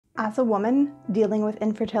As a woman dealing with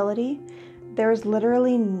infertility, there is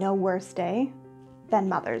literally no worse day than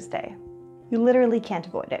Mother's Day. You literally can't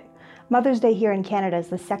avoid it. Mother's Day here in Canada is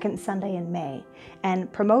the second Sunday in May,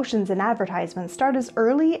 and promotions and advertisements start as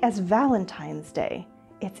early as Valentine's Day.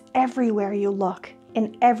 It's everywhere you look,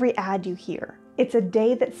 in every ad you hear. It's a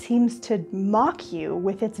day that seems to mock you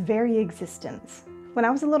with its very existence. When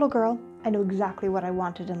I was a little girl, I knew exactly what I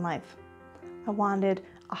wanted in life. I wanted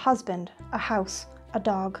a husband, a house, a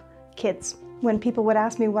dog, kids. When people would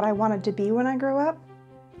ask me what I wanted to be when I grew up,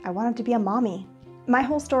 I wanted to be a mommy. My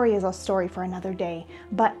whole story is a story for another day,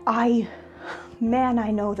 but I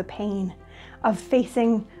know the pain of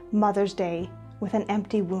facing Mother's Day with an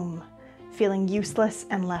empty womb, feeling useless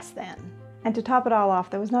and less than. And to top it all off,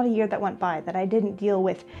 there was not a year that went by that I didn't deal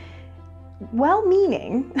with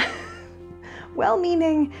well-meaning,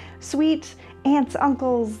 sweet aunts,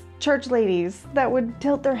 uncles, church ladies that would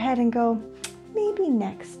tilt their head and go, maybe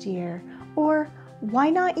next year, or why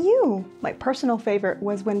not you? My personal favorite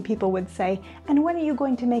was when people would say, and when are you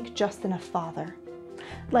going to make Justin a father?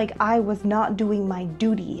 Like I was not doing my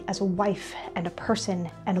duty as a wife and a person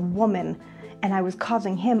and a woman, and I was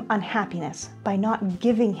causing him unhappiness by not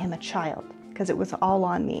giving him a child, because it was all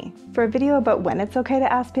on me. For a video about when it's okay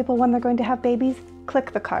to ask people when they're going to have babies,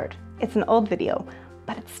 click the card. It's an old video,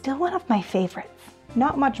 but it's still one of my favorites.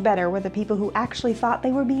 Not much better were the people who actually thought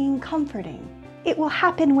they were being comforting. It will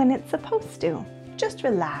happen when it's supposed to. Just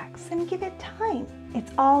relax and give it time.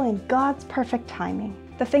 It's all in God's perfect timing.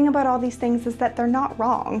 The thing about all these things is that they're not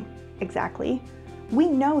wrong, exactly. We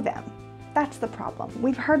know them. That's the problem.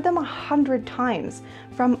 We've heard them 100 times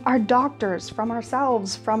from our doctors, from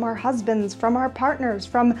ourselves, from our husbands, from our partners,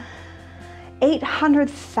 from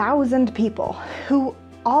 800,000 people who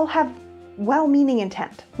all have well-meaning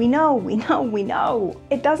intent. We know.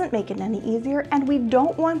 It doesn't make it any easier, and we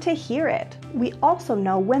don't want to hear it. We also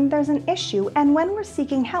know when there's an issue and when we're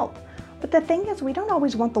seeking help. But the thing is, we don't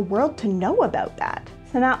always want the world to know about that.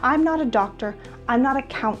 So now, I'm not a doctor, I'm not a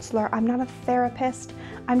counselor, I'm not a therapist,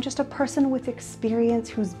 I'm just a person with experience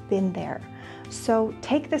who's been there. So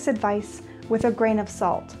take this advice with a grain of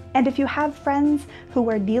salt. And if you have friends who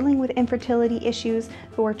are dealing with infertility issues,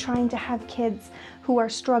 who are trying to have kids, who are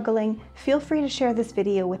struggling, feel free to share this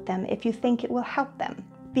video with them if you think it will help them.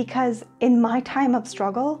 Because in my time of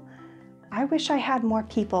struggle, I wish I had more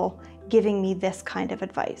people giving me this kind of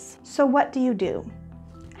advice. So what do?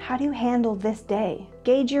 How do you handle this day?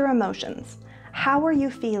 Gauge your emotions. How are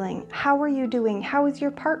you feeling? How are you doing? How is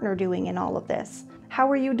your partner doing in all of this? How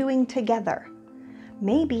are you doing together?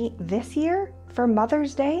 Maybe this year, for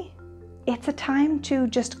Mother's Day, it's a time to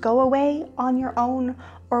just go away on your own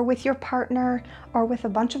or with your partner or with a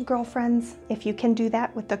bunch of girlfriends, if you can do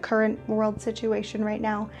that with the current world situation right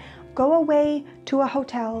now. Go away to a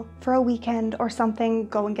hotel for a weekend or something.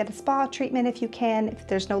 Go and get a spa treatment if you can, if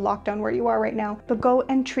there's no lockdown where you are right now. But go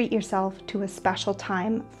and treat yourself to a special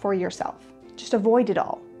time for yourself. Just avoid it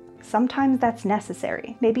all. Sometimes that's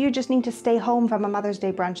necessary. Maybe you just need to stay home from a Mother's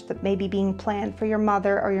Day brunch that may be being planned for your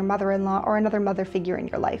mother or your mother-in-law or another mother figure in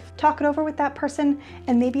your life. Talk it over with that person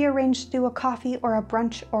and maybe arrange to do a coffee or a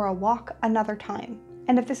brunch or a walk another time.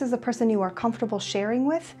 And if this is a person you are comfortable sharing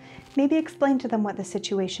with, maybe explain to them what the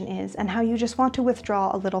situation is and how you just want to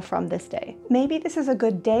withdraw a little from this day. Maybe this is a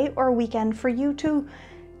good day or weekend for you to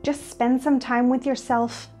just spend some time with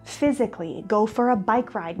yourself physically. Go for a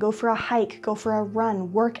bike ride, go for a hike, go for a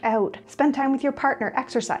run, work out. Spend time with your partner,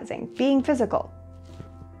 exercising, being physical.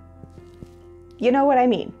 You know what I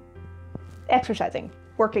mean. Exercising,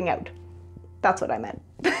 working out. That's what I meant.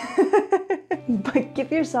 But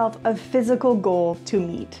give yourself a physical goal to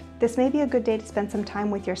meet. This may be a good day to spend some time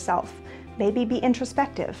with yourself. Maybe be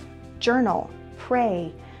introspective, journal,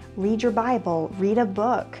 pray, read your Bible, read a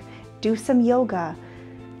book, do some yoga,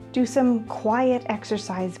 do some quiet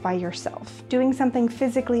exercise by yourself. Doing something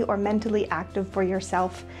physically or mentally active for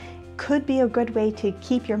yourself could be a good way to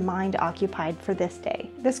keep your mind occupied for this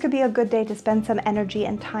day. This could be a good day to spend some energy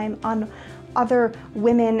and time on other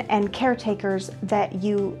women and caretakers that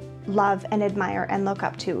you love and admire and look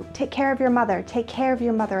up to. Take care of your mother, take care of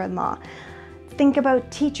your mother-in-law. Think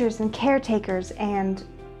about teachers and caretakers and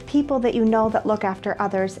people that you know that look after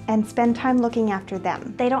others and spend time looking after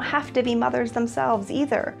them. They don't have to be mothers themselves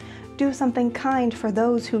either. Do something kind for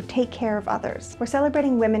those who take care of others. We're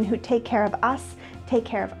celebrating women who take care of us, take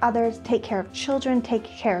care of others, take care of children, take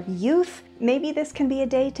care of youth. Maybe this can be a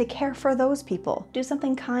day to care for those people. Do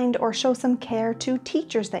something kind or show some care to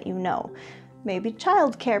teachers that you know. Maybe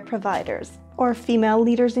child care providers, or female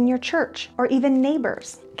leaders in your church, or even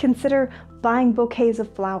neighbors. Consider buying bouquets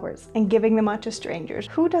of flowers and giving them out to strangers.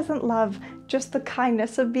 Who doesn't love just the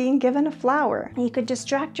kindness of being given a flower? You could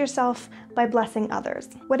distract yourself by blessing others.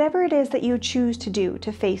 Whatever it is that you choose to do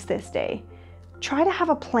to face this day, try to have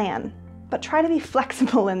a plan, but try to be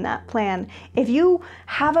flexible in that plan. If you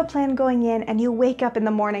have a plan going in and you wake up in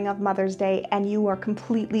the morning of Mother's Day and you are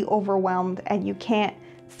completely overwhelmed and you can't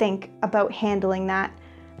think about handling that,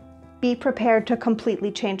 be prepared to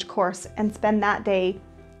completely change course and spend that day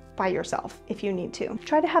by yourself if you need to.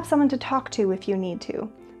 Try to have someone to talk to if you need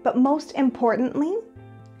to. But most importantly,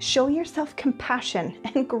 show yourself compassion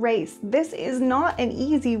and grace. This is not an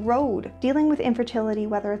easy road. Dealing with infertility,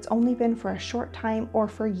 whether it's only been for a short time or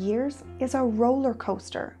for years, is a roller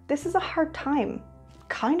coaster. This is a hard time,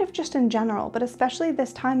 kind of just in general, but especially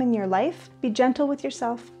this time in your life. Be gentle with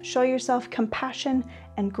yourself, show yourself compassion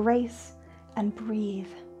and grace, and breathe.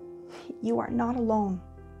 You are not alone.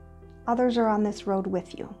 Others are on this road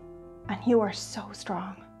with you, and you are so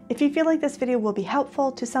strong. If you feel like this video will be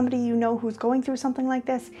helpful to somebody you know who's going through something like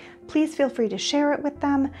this, please feel free to share it with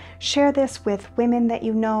them. Share this with women that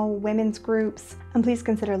you know, women's groups, and please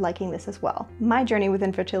consider liking this as well. My journey with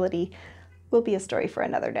infertility will be a story for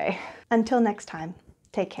another day. Until next time,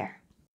 take care.